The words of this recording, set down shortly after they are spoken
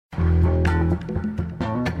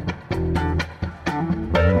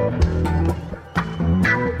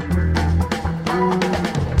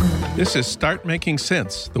This is Start Making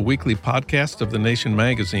Sense, the weekly podcast of The Nation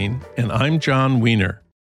magazine, and I'm John Wiener.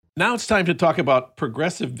 Now it's time to talk about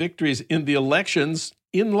progressive victories in the elections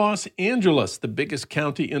in Los Angeles, the biggest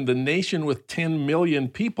county in the nation with 10 million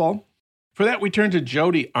people. For that, we turn to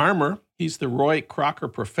Jody Armour. He's the Roy Crocker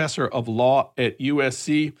Professor of Law at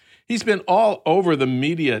USC. He's been all over the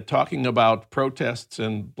media talking about protests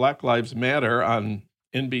and Black Lives Matter on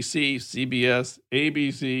NBC, CBS,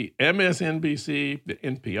 ABC, MSNBC, the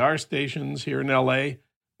NPR stations here in LA.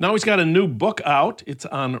 Now he's got a new book out. It's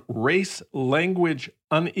on race, language,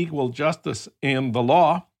 unequal justice, and the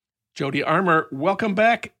law. Jody Armour, welcome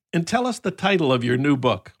back, and tell us the title of your new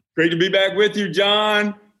book. Great to be back with you,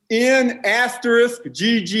 John. N asterisk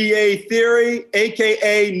GGA theory,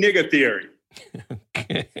 AKA nigga theory.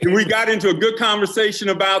 Okay. We got into a good conversation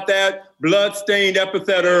about that blood-stained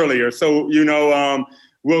epithet earlier. So,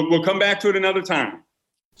 we'll come back to it another time.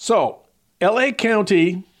 So, LA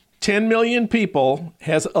County, 10 million people,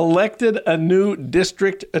 has elected a new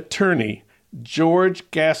district attorney, George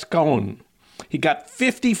Gascon. He got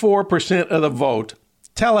 54% of the vote.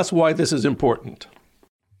 Tell us why this is important.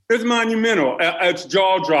 It's monumental. It's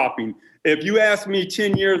jaw-dropping. If you asked me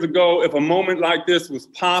 10 years ago if a moment like this was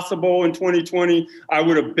possible in 2020, I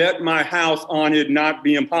would have bet my house on it not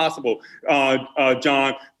being possible,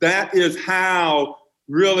 John. That is how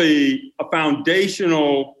really a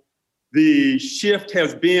foundational the shift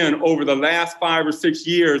has been over the last 5 or 6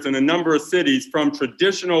 years in a number of cities, from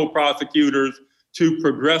traditional prosecutors to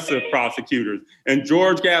progressive prosecutors. And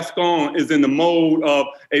George Gascon is in the mode of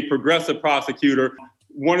a progressive prosecutor.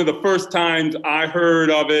 One of the first times I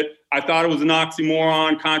heard of it, I thought it was an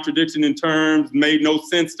oxymoron, contradiction in terms, made no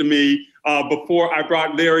sense to me before I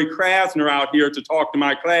brought Larry Krasner out here to talk to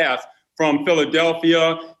my class from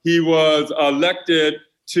Philadelphia. He was elected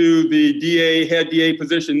to the head DA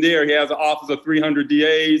position there. He has an office of 300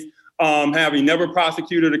 DAs, having never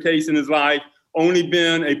prosecuted a case in his life, only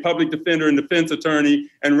been a public defender and defense attorney,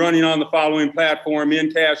 and running on the following platform: in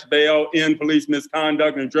cash bail, in police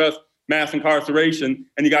misconduct, and address mass incarceration.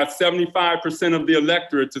 And he got 75% of the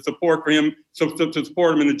electorate to support him in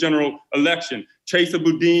the general election. Chesa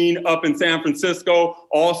Boudin up in San Francisco,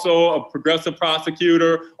 also a progressive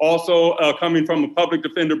prosecutor, also coming from a public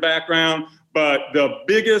defender background. But the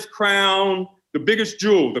biggest crown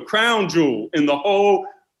jewel, the crown jewel in the whole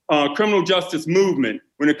criminal justice movement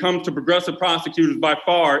when it comes to progressive prosecutors by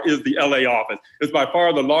far is the LA office. It's by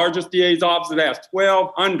far the largest DA's office. It has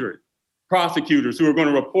 1,200 prosecutors who are going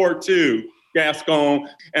to report to Gascon,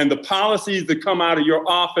 and the policies that come out of your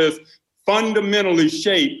office fundamentally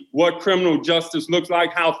shape what criminal justice looks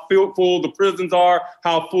like, how full the prisons are,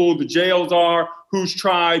 how full the jails are, who's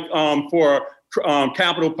tried for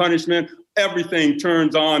capital punishment. Everything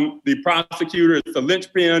turns on the prosecutor. It's the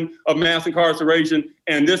linchpin of mass incarceration,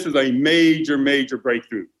 and this is a major, major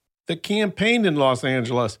breakthrough. The campaign in Los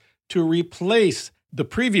Angeles to replace the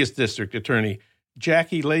previous district attorney,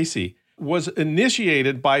 Jackie Lacey, was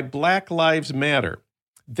initiated by Black Lives Matter.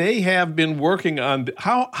 They have been working on,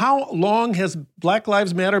 how long has Black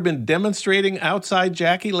Lives Matter been demonstrating outside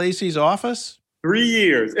Jackie Lacey's office? 3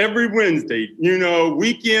 years, every Wednesday,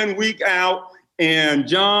 week in, week out. And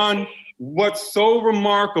John, what's so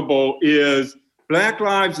remarkable is Black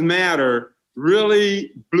Lives Matter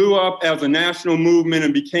really blew up as a national movement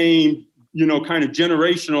and became, kind of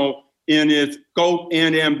generational in its scope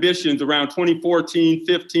and ambitions around 2014,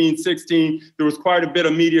 15, 16. There was quite a bit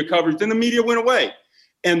of media coverage. Then the media went away.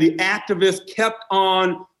 And the activists kept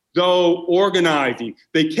on, though, organizing.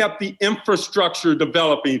 They kept the infrastructure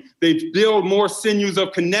developing. They built more sinews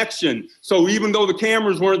of connection. So even though the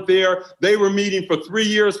cameras weren't there, they were meeting for 3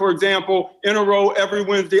 years, for example, in a row every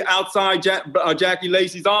Wednesday outside Jackie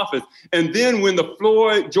Lacey's office. And then when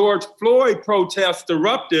the George Floyd protests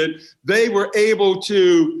erupted, they were able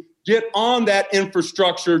to get on that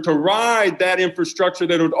infrastructure, to ride that infrastructure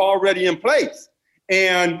that was already in place.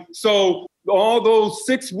 And so all those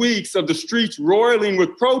 6 weeks of the streets roiling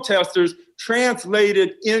with protesters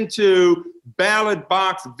translated into ballot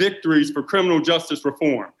box victories for criminal justice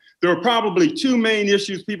reform. There were probably 2 main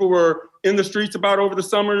issues people were in the streets about over the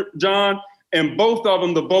summer, John, and both of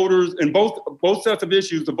them, the voters, and both sets of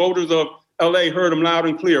issues, the voters of LA heard them loud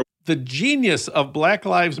and clear. The genius of Black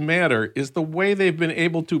Lives Matter is the way they've been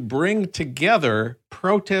able to bring together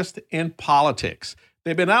protest and politics.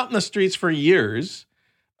 They've been out in the streets for years,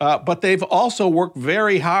 but they've also worked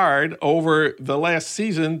very hard over the last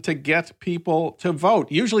season to get people to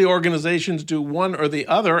vote. Usually organizations do one or the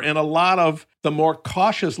other, and a lot of the more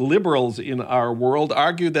cautious liberals in our world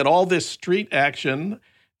argue that all this street action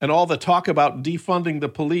and all the talk about defunding the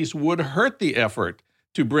police would hurt the effort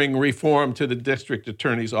to bring reform to the district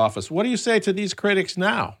attorney's office. What do you say to these critics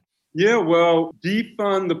now? Yeah, well,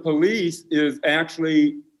 defund the police is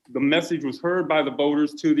actually, the message was heard by the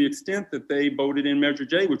voters to the extent that they voted in Measure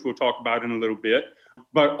J, which we'll talk about in a little bit.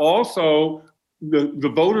 But also,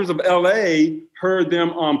 the voters of LA heard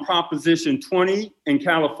them on Proposition 20 in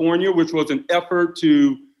California, which was an effort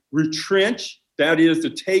to retrench, that is, to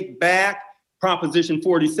take back Proposition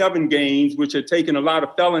 47 gains, which had taken a lot of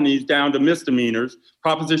felonies down to misdemeanors.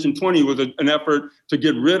 Proposition 20 was an effort to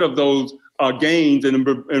get rid of those gains and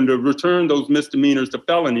to return those misdemeanors to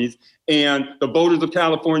felonies. And the voters of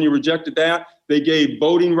California rejected that. They gave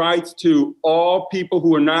voting rights to all people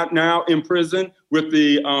who are not now in prison with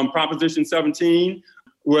the Proposition 17.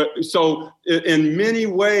 So in many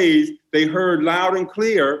ways, they heard loud and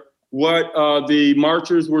clear what the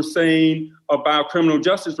marchers were saying about criminal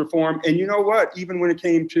justice reform. And you know what? Even when it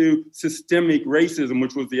came to systemic racism,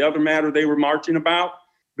 which was the other matter they were marching about,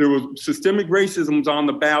 there was systemic racism was on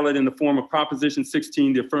the ballot in the form of Proposition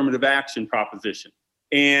 16, the affirmative action proposition.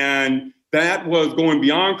 And that was going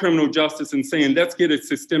beyond criminal justice and saying, let's get at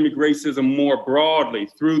systemic racism more broadly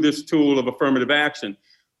through this tool of affirmative action.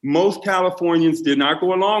 Most Californians did not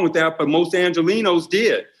go along with that, but most Angelenos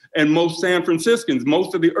did. And most San Franciscans,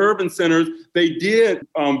 most of the urban centers, they did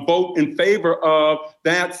vote in favor of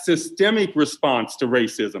that systemic response to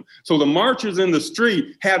racism. So the marchers in the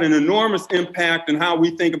street had an enormous impact on how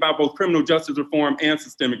we think about both criminal justice reform and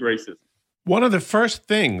systemic racism. One of the first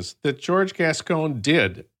things that George Gascon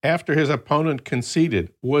did after his opponent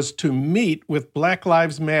conceded was to meet with Black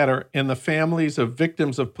Lives Matter and the families of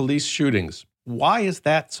victims of police shootings. Why is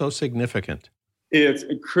that so significant? It's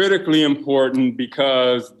critically important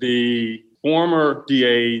because the former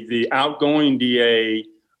DA, the outgoing DA,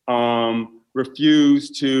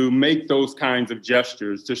 refused to make those kinds of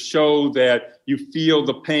gestures to show that you feel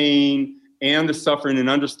the pain and the suffering and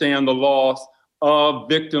understand the loss of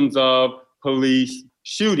victims of police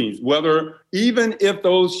shootings, whether even if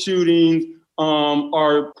those shootings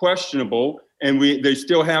are questionable and they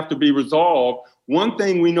still have to be resolved. One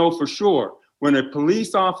thing we know for sure, when a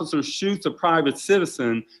police officer shoots a private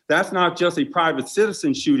citizen, that's not just a private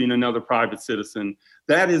citizen shooting another private citizen.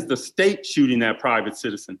 That is the state shooting that private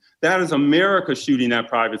citizen. That is America shooting that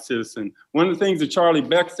private citizen. One of the things that Charlie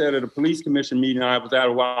Beck said at a police commission meeting I was at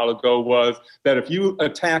a while ago was that if you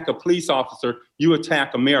attack a police officer, you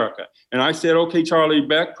attack America. And I said, okay, Charlie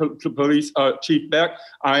Beck, Police Chief Beck,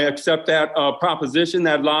 I accept that proposition,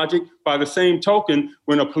 that logic. By the same token,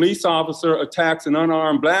 when a police officer attacks an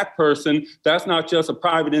unarmed Black person, that's not just a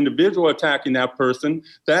private individual attacking that person.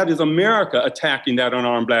 That is America attacking that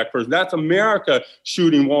unarmed Black person. That's America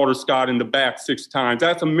shooting Walter Scott in the back 6 times.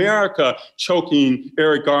 That's America choking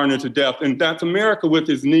Eric Garner to death. And that's America with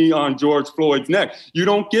his knee on George Floyd's neck. You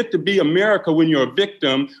don't get to be America when you're a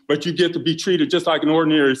victim, but you get to be treated just like an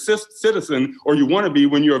ordinary citizen, or you want to be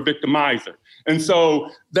when you're a victimizer. And so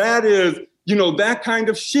that is, that kind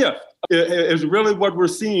of shift is really what we're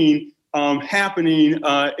seeing happening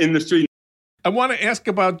in the street. I want to ask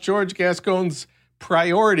about George Gascon's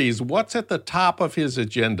priorities. What's at the top of his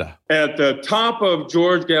agenda? At the top of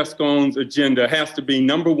George Gascon's agenda has to be,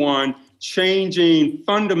 number one, changing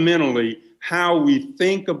fundamentally how we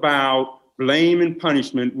think about blame and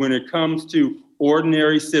punishment when it comes to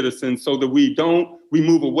ordinary citizens, so that we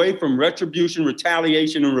move away from retribution,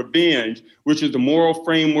 retaliation, and revenge, which is the moral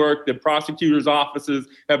framework that prosecutors' offices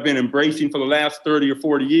have been embracing for the last 30 or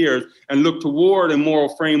 40 years, and look toward a moral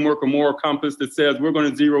framework, a moral compass that says we're going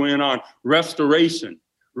to zero in on restoration,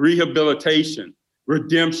 rehabilitation,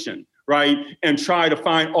 redemption, right? And try to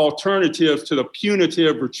find alternatives to the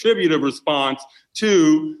punitive, retributive response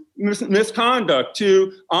to misconduct,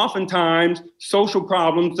 to oftentimes social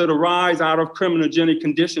problems that arise out of criminogenic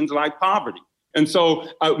conditions like poverty. And so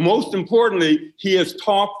most importantly, he has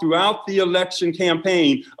talked throughout the election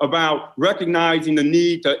campaign about recognizing the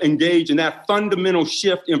need to engage in that fundamental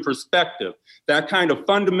shift in perspective, that kind of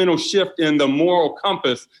fundamental shift in the moral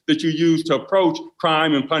compass that you use to approach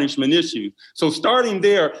crime and punishment issues. So starting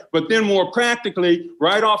there, but then more practically,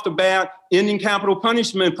 right off the bat, ending capital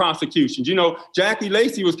punishment prosecutions. Jackie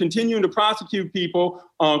Lacey was continuing to prosecute people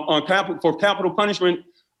for capital punishment,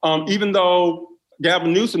 even though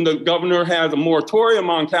Gavin Newsom, the governor, has a moratorium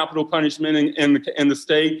on capital punishment in the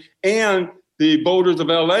state, and the voters of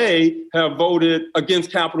LA have voted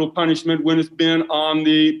against capital punishment when it's been on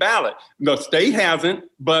the ballot. The state hasn't,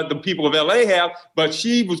 but the people of LA have, but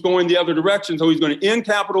she was going the other direction. So he's going to end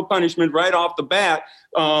capital punishment right off the bat,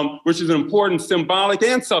 which is an important symbolic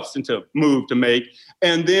and substantive move to make.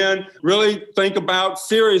 And then really think about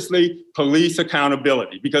seriously police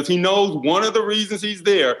accountability, because he knows one of the reasons he's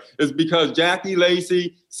there is because Jackie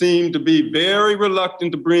Lacey seemed to be very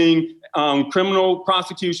reluctant to bring criminal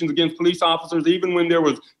prosecutions against police officers, even when there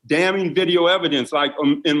was damning video evidence, like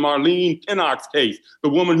in Marlene Pinnock's case, the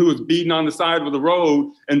woman who was beaten on the side of the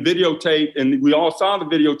road and videotaped, and we all saw the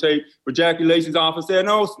videotape, but Jackie Lacey's office said,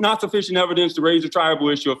 no, it's not sufficient evidence to raise a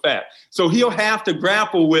triable issue of fact. So he'll have to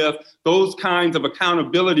grapple with those kinds of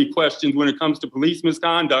accountability questions when it comes to police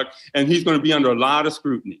misconduct, and he's going to be under a lot of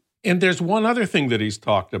scrutiny. And there's one other thing that he's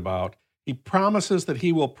talked about. He promises that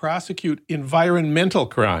he will prosecute environmental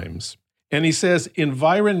crimes. And he says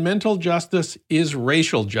environmental justice is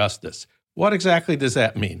racial justice. What exactly does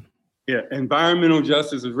that mean? Yeah, environmental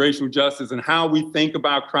justice is racial justice, and how we think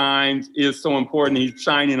about crimes is so important. He's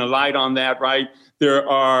shining a light on that, right?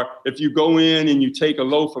 If you go in and you take a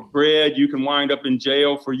loaf of bread, you can wind up in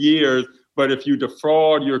jail for years. But if you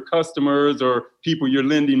defraud your customers or people you're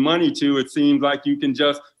lending money to, it seems like you can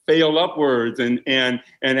just fail upwards and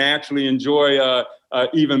actually enjoy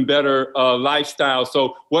even better lifestyle.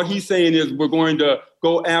 So what he's saying is we're going to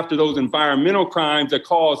go after those environmental crimes that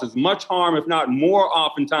cause as much harm, if not more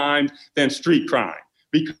oftentimes, than street crime,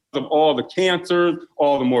 because of all the cancers,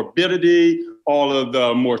 all the morbidity, all of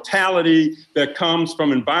the mortality that comes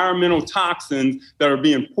from environmental toxins that are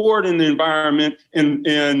being poured in the environment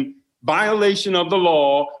in violation of the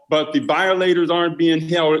law, but the violators aren't being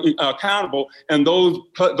held accountable. And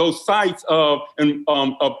those sites of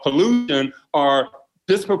pollution are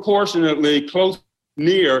disproportionately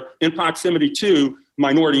near in proximity to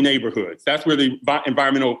minority neighborhoods. That's where the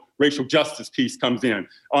environmental racial justice piece comes in.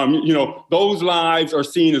 Those lives are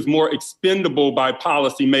seen as more expendable by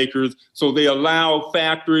policymakers, so they allow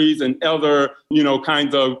factories and other,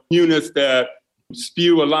 kinds of units that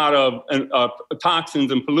spew a lot of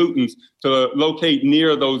toxins and pollutants to locate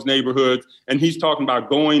near those neighborhoods. And he's talking about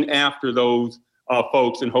going after those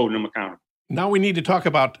folks and holding them accountable. Now we need to talk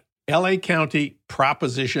about LA County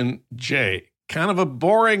Proposition J. Kind of a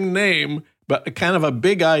boring name, but kind of a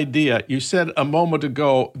big idea. You said a moment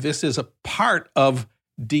ago, this is a part of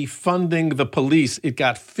defunding the police. It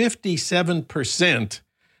got 57%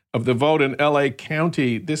 of the vote in LA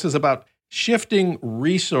County. This is about shifting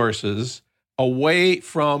resources away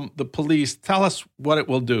from the police. Tell us what it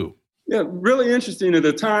will do. Yeah, really interesting. At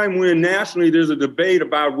a time when nationally there's a debate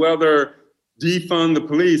about whether defund the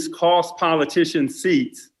police costs politicians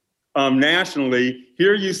seats nationally,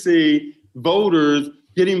 here you see voters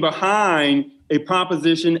getting behind a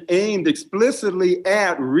proposition aimed explicitly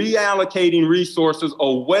at reallocating resources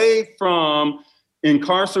away from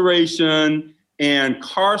incarceration and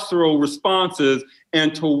carceral responses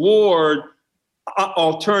and toward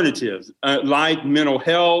alternatives like mental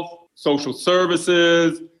health, social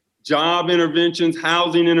services, job interventions,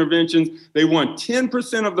 housing interventions. They want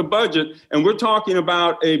 10% of the budget, and we're talking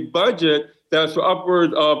about a budget that's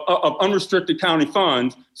upwards of unrestricted county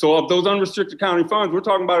funds. So of those unrestricted county funds, we're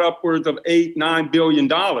talking about upwards of $8-9 billion.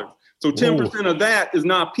 So 10% of that is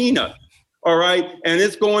not peanuts, all right? And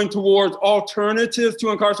it's going towards alternatives to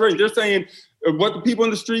incarceration. They're saying, what the people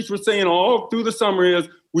in the streets were saying all through the summer is,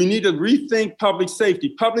 we need to rethink public safety.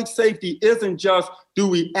 Public safety isn't just, do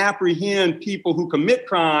we apprehend people who commit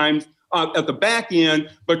crimes at the back end,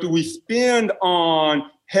 but do we spend on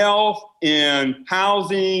health and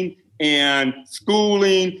housing and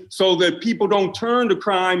schooling so that people don't turn to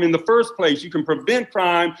crime in the first place? You can prevent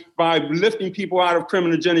crime by lifting people out of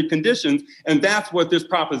criminogenic conditions, and that's what this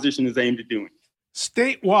proposition is aimed at doing.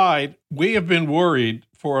 Statewide, we have been worried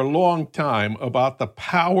for a long time about the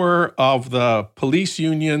power of the police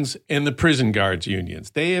unions and the prison guards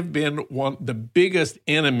unions. They have been the biggest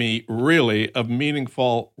enemy, really, of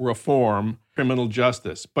meaningful reform, criminal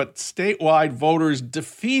justice. But statewide voters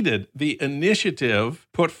defeated the initiative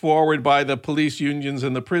put forward by the police unions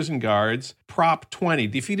and the prison guards, Prop 20,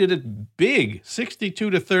 defeated it big,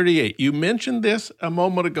 62-38. You mentioned this a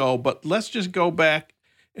moment ago, but let's just go back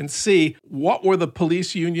and see what were the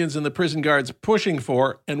police unions and the prison guards pushing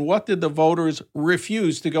for, and what did the voters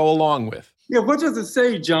refuse to go along with? Yeah, what does it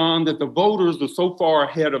say, John, that the voters are so far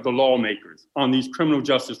ahead of the lawmakers on these criminal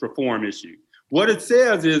justice reform issues? What it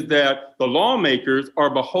says is that the lawmakers are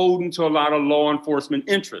beholden to a lot of law enforcement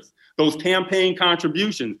interests. Those campaign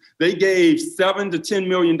contributions, they gave $7 to $10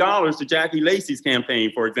 million to Jackie Lacey's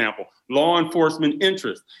campaign, for example, law enforcement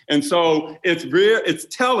interests. And so it's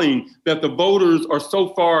telling that the voters are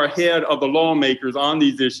so far ahead of the lawmakers on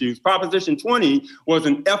these issues. Proposition 20 was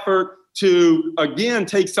an effort to, again,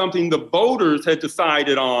 take something the voters had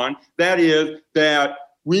decided on, that is that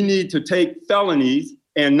we need to take felonies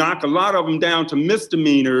and knock a lot of them down to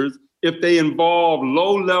misdemeanors if they involve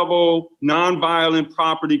low-level, nonviolent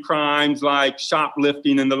property crimes like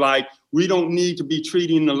shoplifting and the like. We don't need to be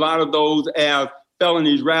treating a lot of those as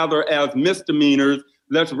felonies, rather as misdemeanors.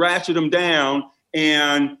 Let's ratchet them down.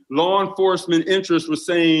 And law enforcement interests were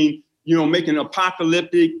saying, making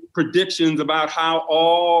apocalyptic predictions about how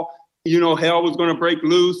all, hell was going to break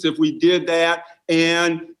loose if we did that.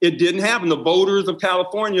 And it didn't happen. The voters of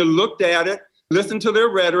California looked at it, listened to their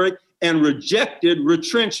rhetoric, and rejected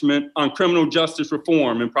retrenchment on criminal justice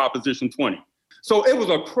reform in Proposition 20. So it was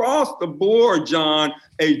across the board, John,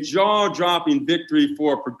 a jaw-dropping victory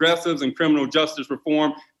for progressives and criminal justice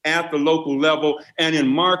reform at the local level, and in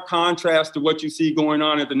marked contrast to what you see going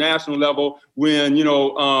on at the national level when,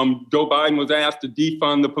 Joe Biden was asked to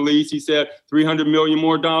defund the police. He said $300 million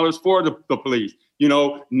more for the police.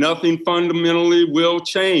 Nothing fundamentally will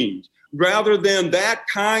change. Rather than that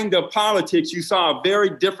kind of politics, you saw a very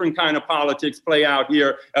different kind of politics play out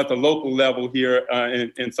here at the local level here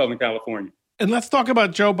in Southern California. And let's talk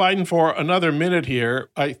about Joe Biden for another minute here.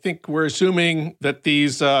 I think we're assuming that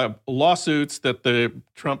these lawsuits that the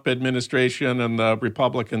Trump administration and the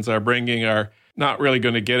Republicans are bringing are not really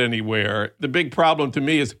going to get anywhere. The big problem to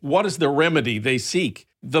me is, what is the remedy they seek?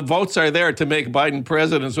 The votes are there to make Biden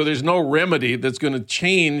president, so there's no remedy that's going to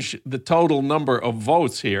change the total number of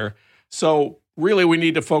votes here. So really, we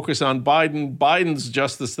need to focus on Biden's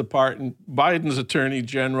Justice Department, Biden's Attorney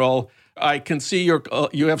General. I can see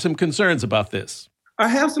you have some concerns about this. I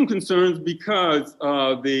have some concerns because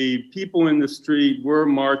the people in the street were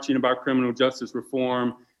marching about criminal justice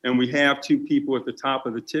reform, and we have two people at the top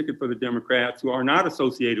of the ticket for the Democrats who are not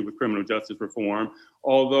associated with criminal justice reform.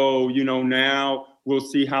 Although, now we'll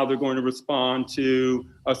see how they're going to respond to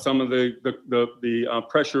some of the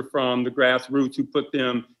pressure from the grassroots who put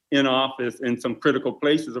them in office in some critical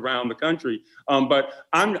places around the country. But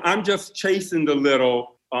I'm just chastened a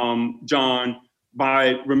little, John,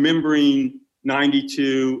 by remembering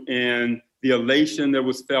 92 and the elation that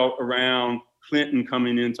was felt around Clinton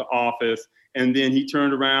coming into office. And then he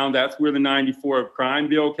turned around. That's where the 94 crime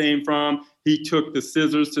bill came from. He took the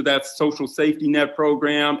scissors to that social safety net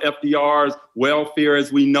program, FDR's welfare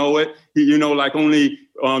as we know it. Like only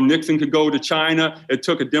Nixon could go to China. It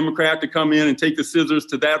took a Democrat to come in and take the scissors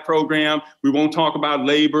to that program. We won't talk about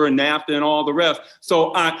labor and NAFTA and all the rest.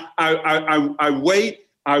 So I wait,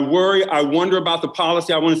 I worry, I wonder about the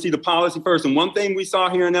policy. I want to see the policy first. And one thing we saw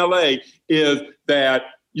here in LA is that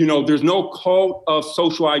there's no cult of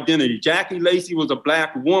social identity. Jackie Lacey was a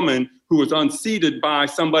Black woman who was unseated by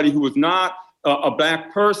somebody who was not a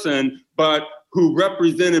Black person, but who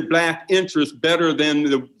represented Black interests better than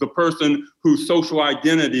the person whose social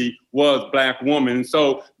identity was Black woman. And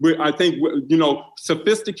so I think,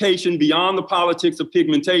 sophistication beyond the politics of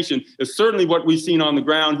pigmentation is certainly what we've seen on the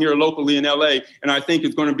ground here locally in LA. And I think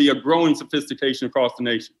it's going to be a growing sophistication across the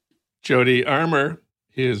nation. Jody Armour,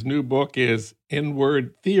 his new book is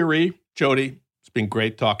N-Word Theory. Jody, it's been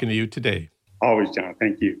great talking to you today. Always, John.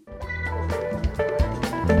 Thank you.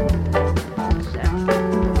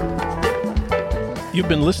 You've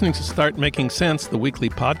been listening to Start Making Sense, the weekly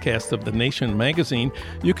podcast of The Nation magazine.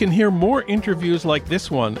 You can hear more interviews like this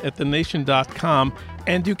one at thenation.com,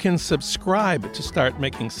 and you can subscribe to Start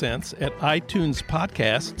Making Sense at iTunes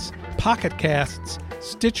Podcasts, Pocket Casts,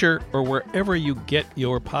 Stitcher, or wherever you get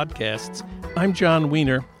your podcasts. I'm John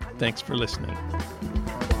Wiener. Thanks for listening.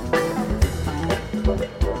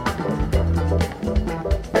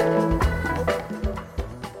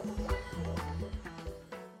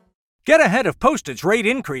 Get ahead of postage rate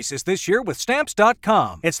increases this year with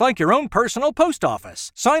Stamps.com. It's like your own personal post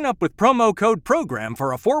office. Sign up with promo code PROGRAM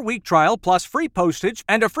for a 4-week trial plus free postage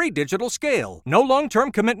and a free digital scale. No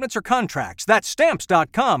long-term commitments or contracts. That's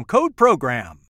Stamps.com, code PROGRAM.